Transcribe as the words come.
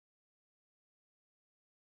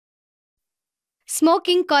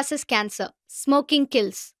Smoking causes cancer. Smoking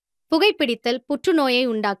kills. புகைப்பிடித்தல் புற்றுநோயை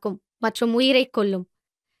உண்டாக்கும் மற்றும் உயிரைக் கொல்லும்.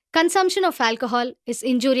 Consumption of alcohol is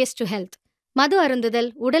injurious to health. மது அருந்துதல்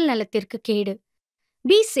உடல் நலத்திற்கு கேடு.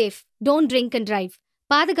 Be safe. Don't drink and drive.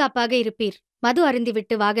 பாதுகாப்பாக இருப்பீர். மது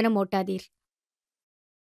அருந்திவிட்டு வாகனம் ஓட்டாதீர்.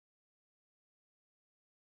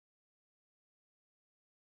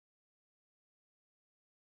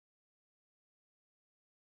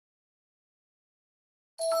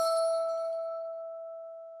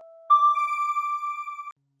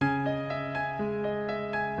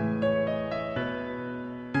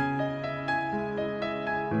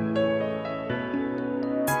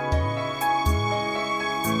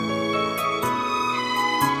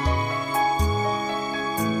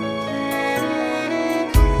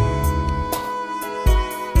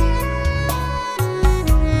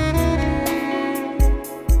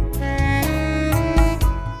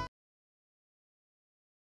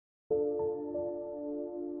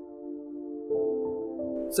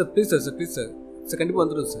 Sir, please sir, please sir. Sir, கண்டிப்பா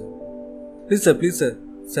வந்துரும் sir. Please sir, please sir.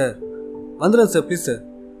 Sir, வந்துரும் sir, please sir.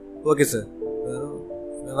 Okay sir.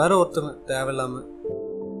 வேற ஒருத்தன் தேவையில்லாம.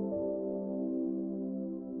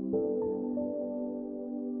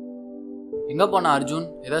 எங்க போனா அர்ஜுன்?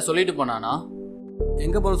 ஏதாவது சொல்லிட்டு போனானா?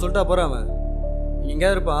 எங்க போன சொல்லிட்டா போறான் அவன்.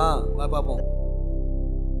 எங்க இருப்பான்? வா பாப்போம்.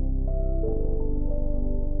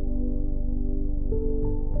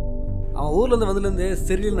 அவன் ஊர்ல இருந்து வந்ததுல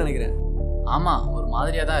சரியில்லைன்னு நினைக்கிறேன். ஆமா, ஒரு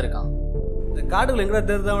மாதிரியா தான் இருக்கான். இந்த காட்டுக்குள்ள எங்கடா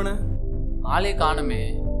தெரியுது அவனை? ஆளே காணுமே.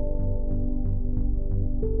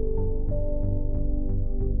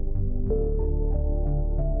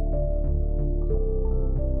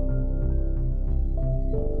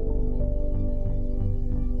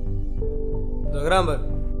 கிராம்பர்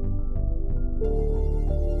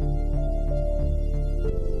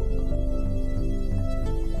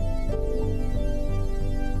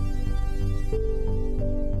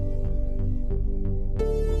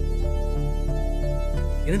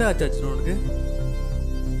என்னடா ஆச்சு உனக்கு?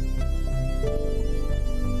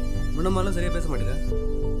 முன்னமாலாம் சரியா பேச மாட்டேங்க.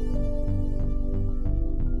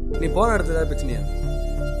 நீ போன இடத்துல ஏதாவது பிரச்சனையா?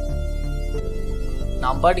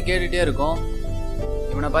 நான் பாட்டு கேட்டுட்டே இருக்கோம்.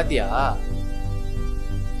 இவனை பாத்தியா?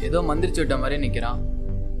 ஏதோ மந்திரிச்சு விட்ட மாதிரி நிக்கிறான்.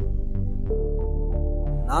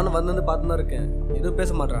 நானும் வந்து பார்த்து தான் இருக்கேன். எதுவும்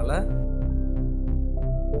பேச மாட்டான்ல?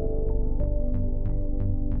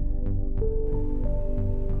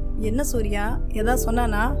 என்ன சூர்யா, ஏதா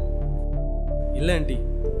சொன்னானா? இல்ல ஆண்டி,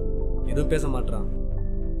 எதுவும் பேச மாட்டான்.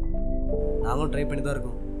 நாங்களும் ட்ரை பண்ணி தான்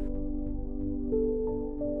இருக்கோம்.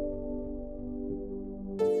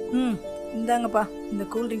 இந்தாங்கப்பா, இந்த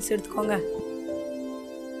கூல் ட்ரிங்க்ஸ் எடுத்துக்கோங்க.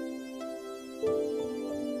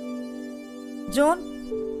 ஜோன்,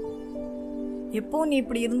 எப்போ நீ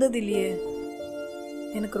இப்படி இருந்தது இல்லையே.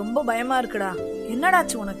 எனக்கு ரொம்ப பயமா இருக்குடா.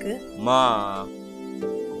 என்னடாச்சு உனக்கு? மா,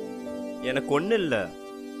 எனக்கு ஒன்றும் இல்லை.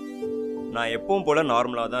 நான் எப்பவும் போல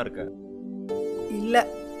நார்மலாக தான் இருக்கேன். இல்லை,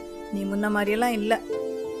 நீ முன்ன மாதிரியெல்லாம் இல்லை.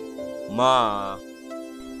 மா,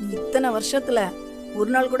 நீ இத்தனை வருஷத்துல ஒரு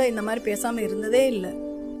நாள் கூட இந்த மாதிரி பேசாம இருந்ததே இல்லை.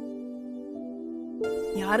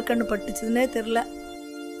 யார் கண்ணு பட்டுச்சுன்னே தெரியல.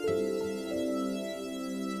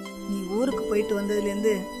 நீ ஊருக்கு போயிட்டு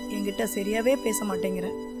வந்ததுலேருந்து என்கிட்ட சரியாவே பேச மாட்டேங்கிற.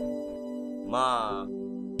 மா,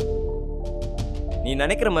 நீ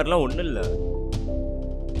நினைக்கிற மாதிரிலாம் ஒன்றும் இல்லை.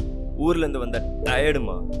 ஊர்லேருந்து வந்த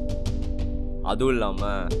டயர்டுமா. அதுவும்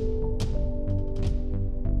இல்லாமல்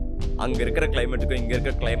அங்கே இருக்கிற கிளைமேட்டுக்கும் இங்கே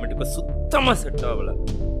இருக்கிற கிளைமேட்டுக்கும் சுத்தமாக செட் ஆகலை.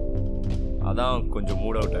 அதான் கொஞ்சம்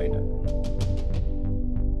மூட் அவுட் ஆகிட்டேன்.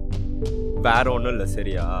 வேற ஒன்றும் இல்லை,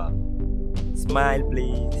 சரியா? Smile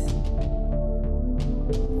please.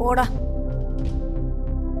 போடா.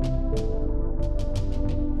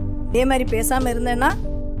 இதே மாதிரி பேசாமல் இருந்தேன்னா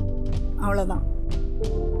அவ்வளோதான்.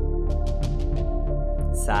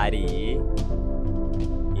 சாரி,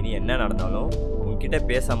 இனி என்ன நடந்தாலும் உன்கிட்ட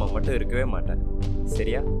பேசாம மட்டும் இருக்கவே மாட்டேன்,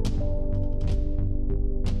 சரியா?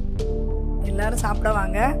 எல்லாரும் சாப்பிட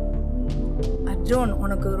வாங்க. அர்ஜுன்,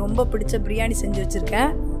 உனக்கு ரொம்ப பிடிச்ச பிரியாணி செஞ்சு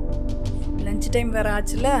வச்சிருக்கேன். லஞ்ச் டைம் வேற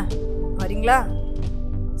ஆச்சுல, வரீங்களா?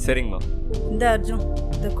 சரிங்கம்மா. இந்த அர்ஜுன்,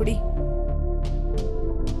 இந்த குடி.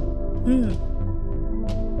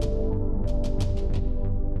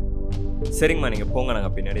 சரிங்கம்மா, நீங்க போங்க,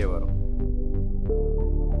 நாங்க பின்னாடியே வரோம்.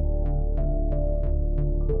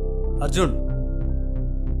 அர்ஜுன்,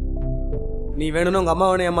 நீ வேணும்னு உங்க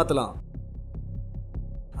அம்மாவனை ஏமாத்தலாம்,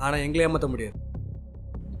 ஆனா எங்களை ஏமாத்த முடியாது.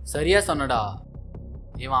 சரியா சொன்னடா.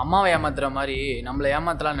 இவன் அம்மாவை ஏமாத்துற மாதிரி நம்மளை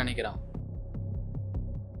ஏமாத்தலாம்னு நினைக்கிறான்.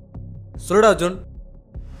 சொல்லுடா அர்ஜுன்,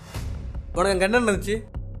 உனக்கு அங்கே என்ன நடந்துச்சு?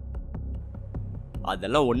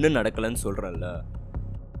 அதெல்லாம் ஒன்றும் நடக்கலன்னு சொல்கிறேன்ல.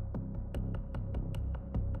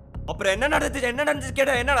 அப்புறம் என்ன நடந்துச்சு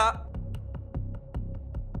கேட்டா என்னடா?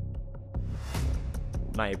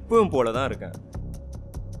 நான் எப்பவும் போல தான் இருக்கேன்.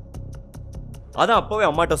 அதான் அப்பவே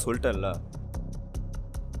அம்மாட்ட சொல்லிட்டேன்ல.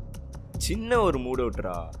 சின்ன ஒரு மூட்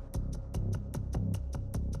அவுட்ரா.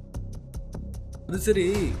 அது சரி,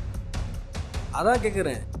 அதான்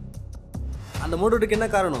கேட்குறேன், அந்த மூட் அவுட்டுக்கு என்ன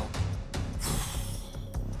காரணம்?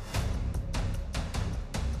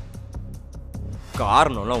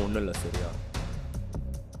 காரணம்லாம் ஒன்றும் இல்லை சரியா.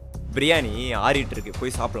 பிரியாணி ஆறிட்டு இருக்கு,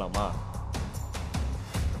 போய் சாப்பிடலாமா?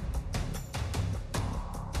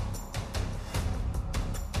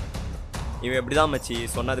 இவன் எப்படிதான் மச்சி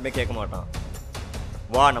சொன்னதுமே கேட்க மாட்டான்.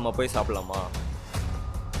 வா நம்ம போய் சாப்பிடலாமா?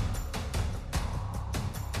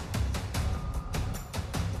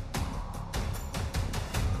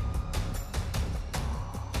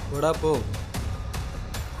 போடா போ,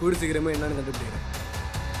 கூடி சீக்கிரமே என்னன்னு கண்டுபிடிக்கிறேன்.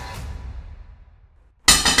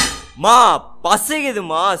 மா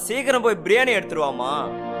பசிக்குதுமா, சீக்கிரம் போய் பிரியாணி எடுத்துருவாமா.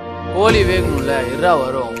 கோழி வேகணும்ல, இருடா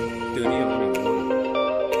வரும். தெரியும்.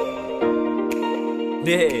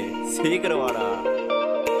 டேய் சீக்கிரம் வாடா.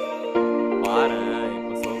 பாரு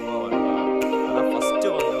இப்போ சோகமா வரடா. அதான் ஃபர்ஸ்ட்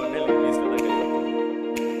வந்த உடனே லிப்ஸ்ல தான் கையில.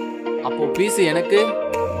 அப்போ பீஸ் எனக்கு.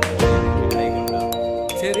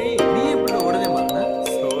 சரி, நீ எப்படி உடனே மாறின?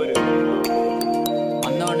 சோறு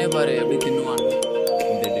வந்த உடனே பாரு எப்படி தின்னுவான்னு.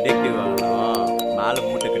 இந்த டிடெக்டிவ் மேல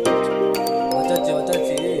மூட்டை கட்டி வச்சாச்சு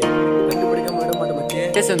வச்சாச்சு, கண்டுபிடிக்காம விட மாட்டேன்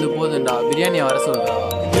மச்சே. சேர்ந்து போதுண்டா, பிரியாணியை வர சொல்றா.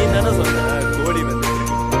 நீ தானே சொன்ன கோழி வந்து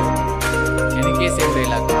எனக்கே சேம்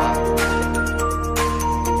டைலாக்கா?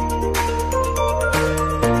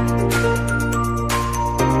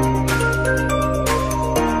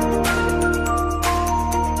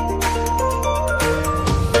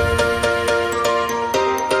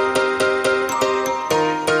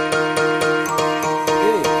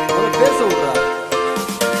 பேச விட்றா.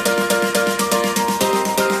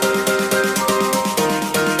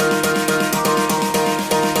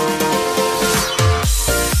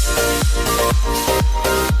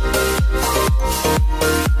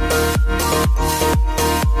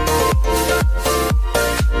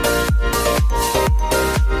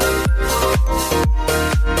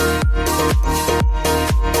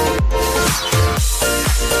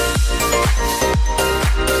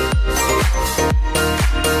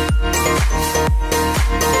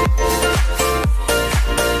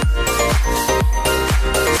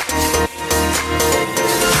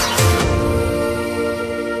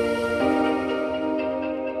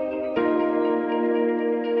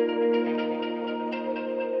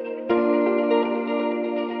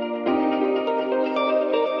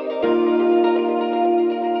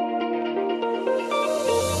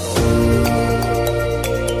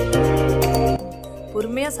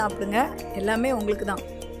 பொறுமையாக சாப்பிடுங்க, எல்லாமே உங்களுக்கு தான்.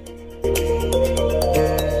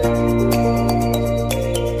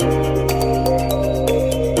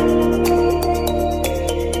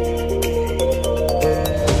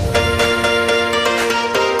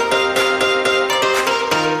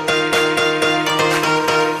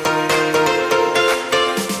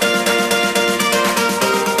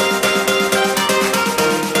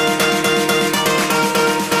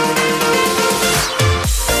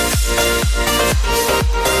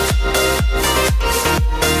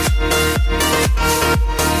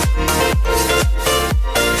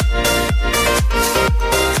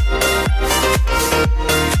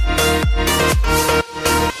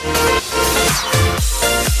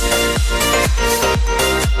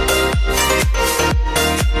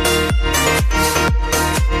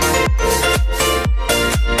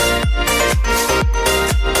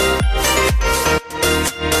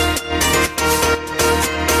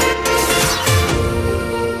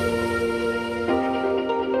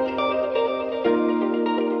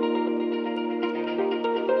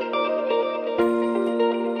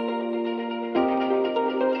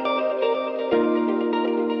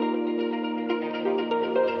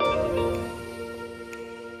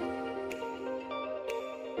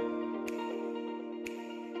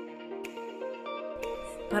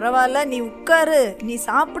 பரவாயில்ல, நீ உட்காரு, நீ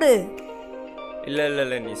சாப்பிடு. இல்லை இல்லை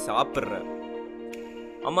இல்லை, நீ சாப்பிட்ற.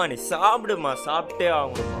 அம்மா நீ சாப்பிடுமா, சாப்பிட்டே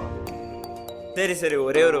ஆகணுமா. சரி சரி,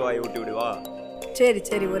 ஒரே ஒரு வாய் ஊட்டி விடுவா. சரி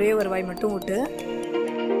சரி, ஒரே ஒரு வாய் மட்டும் விட்டு.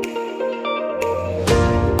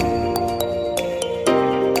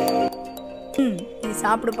 நீ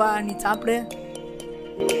சாப்பிடுப்பா, நீ சாப்பிடு.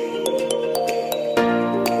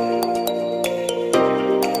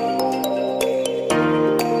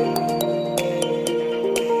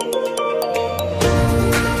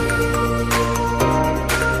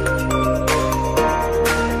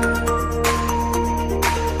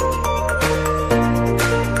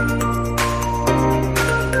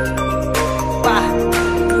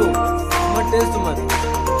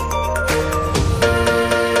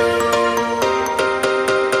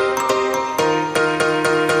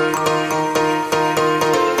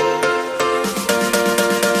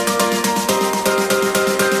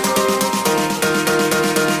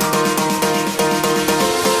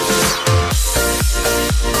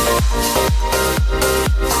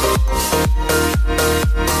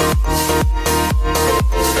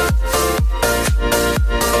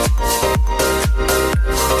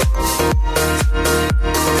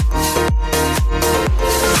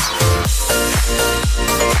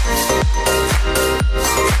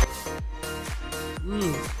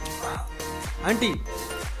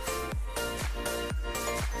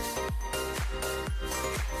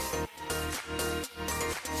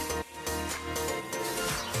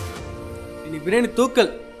 இன்னைக்கு பிரியாணி தூக்கல்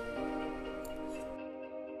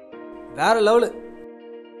வேற லெவலு.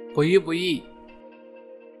 பொய் பொய்.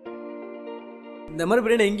 இந்த மாதிரி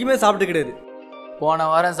பிரியாணி எங்கேயுமே சாப்பிட்டு கிடையாது. போன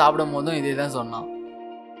வாரம் சாப்பிடும் போதும் இதே தான் சொன்னான்.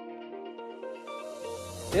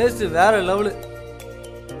 டேஸ்ட் வேற லெவலு.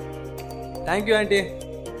 Thank you aunty.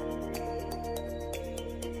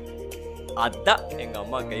 அதான் எங்க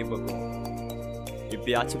அம்மா கை பக்கம்.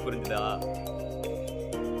 இப்பயாச்சும் புரிஞ்சுதா?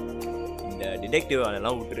 இந்த டிடெக்டிவ்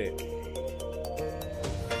அதெல்லாம் விட்டுரு.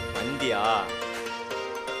 வந்தியா,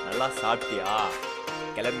 நல்லா சாப்பிட்டியா,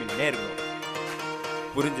 கிளம்பினே இருக்கணும்.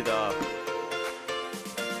 புரிஞ்சுதா?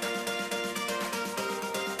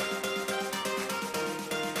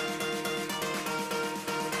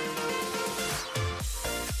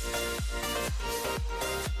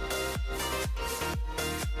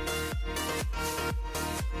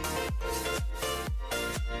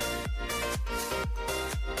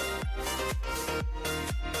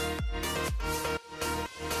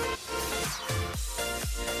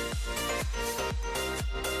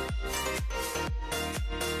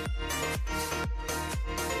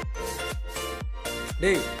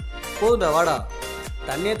 டேய் போதுண்டா வாடா.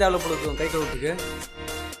 தண்ணியே தேவைப்படுத்தும் கை கழுவுறதுக்கு.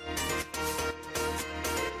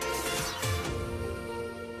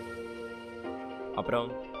 அப்புறம்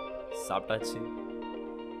சாப்பிட்டாச்சு.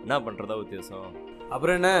 என்ன பண்றதா உத்தேசம்?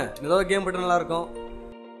 அப்புறம் என்ன, ஏதாவது கேம் போட்டு நல்லா இருக்கும்.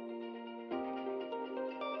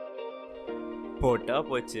 போட்டா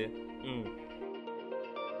போச்சு.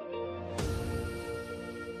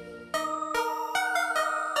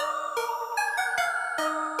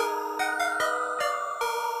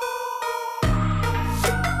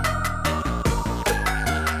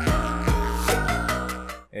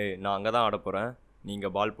 ஏய், நான் அங்கே தான் ஆட போகிறேன்.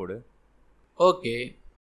 நீங்கள் பால் போடு. ஓகே.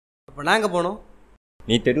 அப்போ நாங்கள் போனோம்.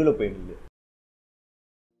 நீ தெருவில் போய் நில்லு.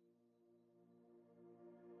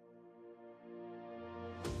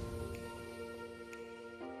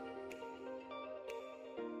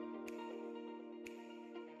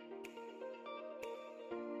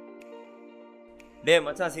 டே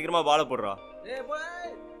மச்சான், சீக்கிரமா பாலை போடுறா.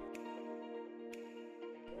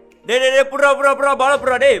 டே டே டே புடுறா புடுறா புடுறா பாலை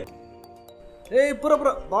போடுறா. டே ஏய் புற புற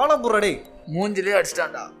பாலை போடுறா. டே மூஞ்சிலே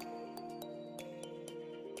அடிச்சிட்டான்டா.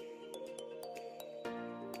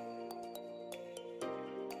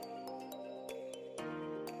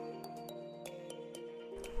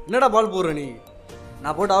 என்னடா பால் போடுற நீ?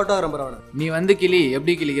 நான் போட்டு அவுட் ஆகிறேன் பரவாயில்ல. நீ வந்து கிளி,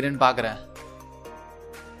 எப்படி கிளிக்கிறேன்னு பார்க்குறேன்.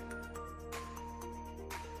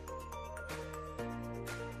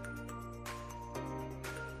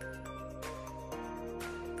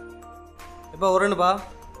 இப்போ ஒரு ரன்னுப்பா.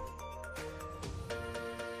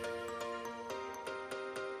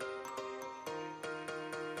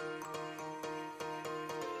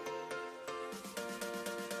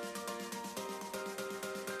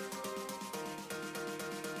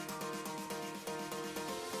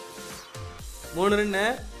 மூணு ரன்னு.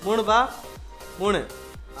 மூணுப்பா. மூணு.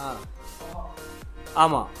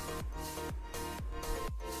 ஆமாம்.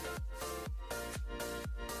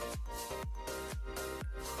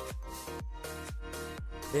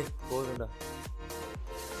 டே போதுண்டா.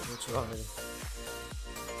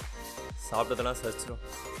 சாப்பிட்டதெல்லாம் சரிச்சிடும்.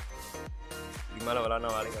 இதுக்கு மேலே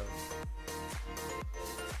விளாட்னா வேலைக்கு ஆகும்.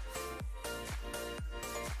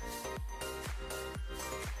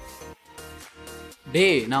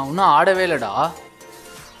 டேய் நான் இன்னும் ஆடவே இல்லைடா.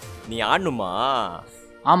 நீ ஆடணுமா?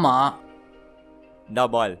 ஆமாம். டா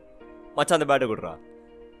பால் மச்சான், அந்த பேட்டை கொடுறா.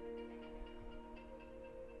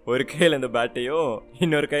 ஒரு கையில் இந்த பேட்டையும்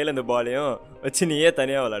இன்னொரு கையில் இந்த பாலையும் வச்சு நீயே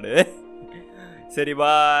தனியாக விளாடு. சரி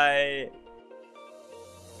பாய்.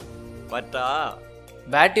 பட்டா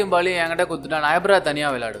பேட்டையும் பாலையும் என்கிட்ட கொடுத்துட்டா நான் எப்பரா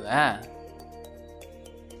தனியாக விளையாடுவேன்?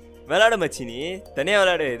 விளாடு மச்சி, நீ தனியாக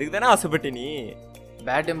விளாடு. இதுக்கு தானே ஆசைப்பட்டு நீ.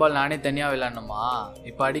 பேட்டும் பால் நானே தனியாக விளையாடணுமா?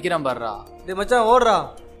 இப்போ அடிக்கிறேன் பாடுறா. டேய் மச்சான் ஓடுறா.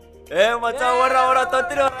 ஏ மச்சான் ஓடுறா ஓடா,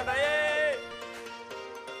 தொத்திரு வராடா.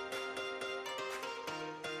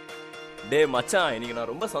 டே மச்சான், இன்னைக்கு நான்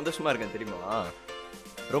ரொம்ப சந்தோஷமா இருக்கேன் தெரியுமா?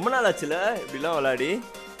 ரொம்ப நாள் ஆச்சுல இப்படிலாம் விளையாடி.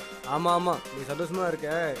 ஆமாம் ஆமாம், நீ சந்தோஷமா இருக்க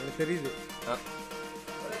எனக்கு தெரியுது.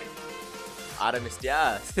 ஆரம்பிச்சிட்டியா?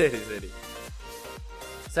 சரி சரி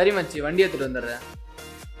சரி மச்சி, வண்டி எடுத்துட்டு வந்துடுறேன்.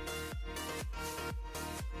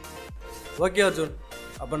 ஓகே அர்ஜுன்,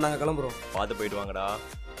 அப்போ நாங்கள் கிளம்புறோம். பார்த்து போயிட்டு வாங்கடா.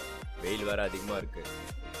 வெயில் வேற அதிகமாக இருக்கு.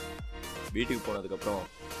 வீட்டுக்கு போனதுக்கப்புறம்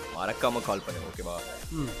மறக்காம கால் பண்ணு, ஓகேவா?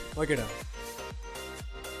 ஓகேடா.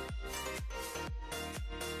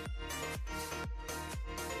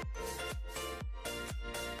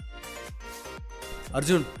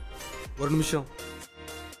 அர்ஜுன் ஒரு நிமிஷம்.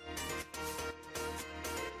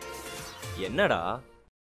 என்னடா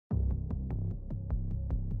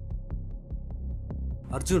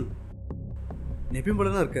அர்ஜுன், எப்பயும்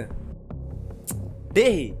போல தான் இருக்க.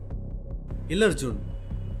 டேய் இல்லை அர்ஜுன்,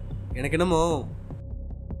 எனக்கு என்னமோ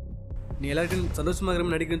நீ எல்லாருக்கும் சந்தோஷமாக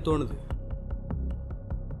நடிக்கிறேன்னு தோணுது.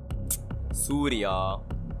 சூர்யா,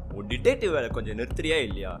 உன் டிடெக்டிவ் வேலை கொஞ்சம் நிறுத்துறியா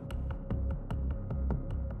இல்லையா?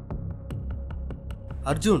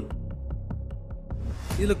 அர்ஜுன்,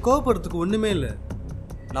 இதில் கோபப்படுறதுக்கு ஒன்றுமே இல்லை.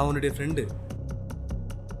 நான் உன்னுடைய ஃப்ரெண்டு.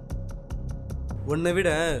 உன்னை விட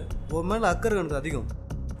உன் மேலே அக்கறை எனக்கு அதிகம்.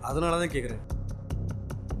 அதனால தான் கேட்குறேன்.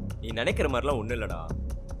 நீ நினைக்கிற மாதிரிலாம் ஒன்றும் இல்லைடா.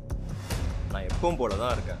 நான் எப்பவும் போல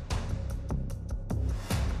தான் இருக்கேன்.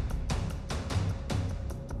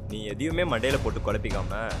 நீ எதையுமே மண்டையில் போட்டு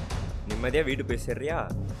குழப்பிக்காம நிம்மதியாக வீட்டு போய் சேர்றியா?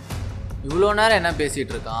 இவ்வளோ நேரம் என்ன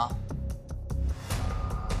பேசிகிட்டு இருக்கான்?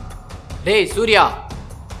 டேய் சூர்யா,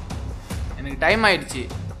 எனக்கு டைம் ஆயிடுச்சு,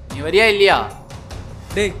 நீ வரியா இல்லையா?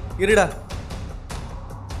 டேய் இருடா.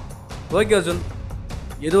 ஓகே அர்ஜுன்,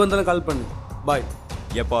 எது வந்தாலும் கால் பண்ணு. பாய்.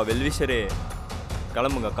 எப்பா வெல்விஷரே,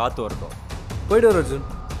 கிளம்புங்க, காற்று வரட்டும். போய்ட்டு வர அர்ஜுன்.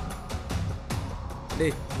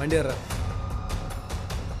 டேய் வண்டி ஏற.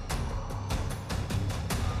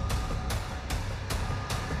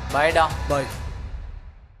 பாய்டா. பாய்.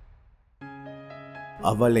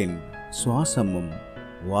 அவளின் சுவாசமும்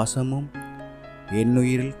வாசமும்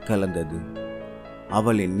என்னுயிரில் கலந்தது.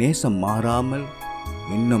 அவளின் நேசம் மாறாமல்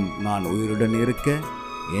இன்னும் நான் உயிருடன் இருக்க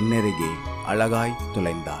என்னருகே அழகாய்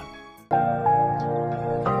தொலைந்தாள்.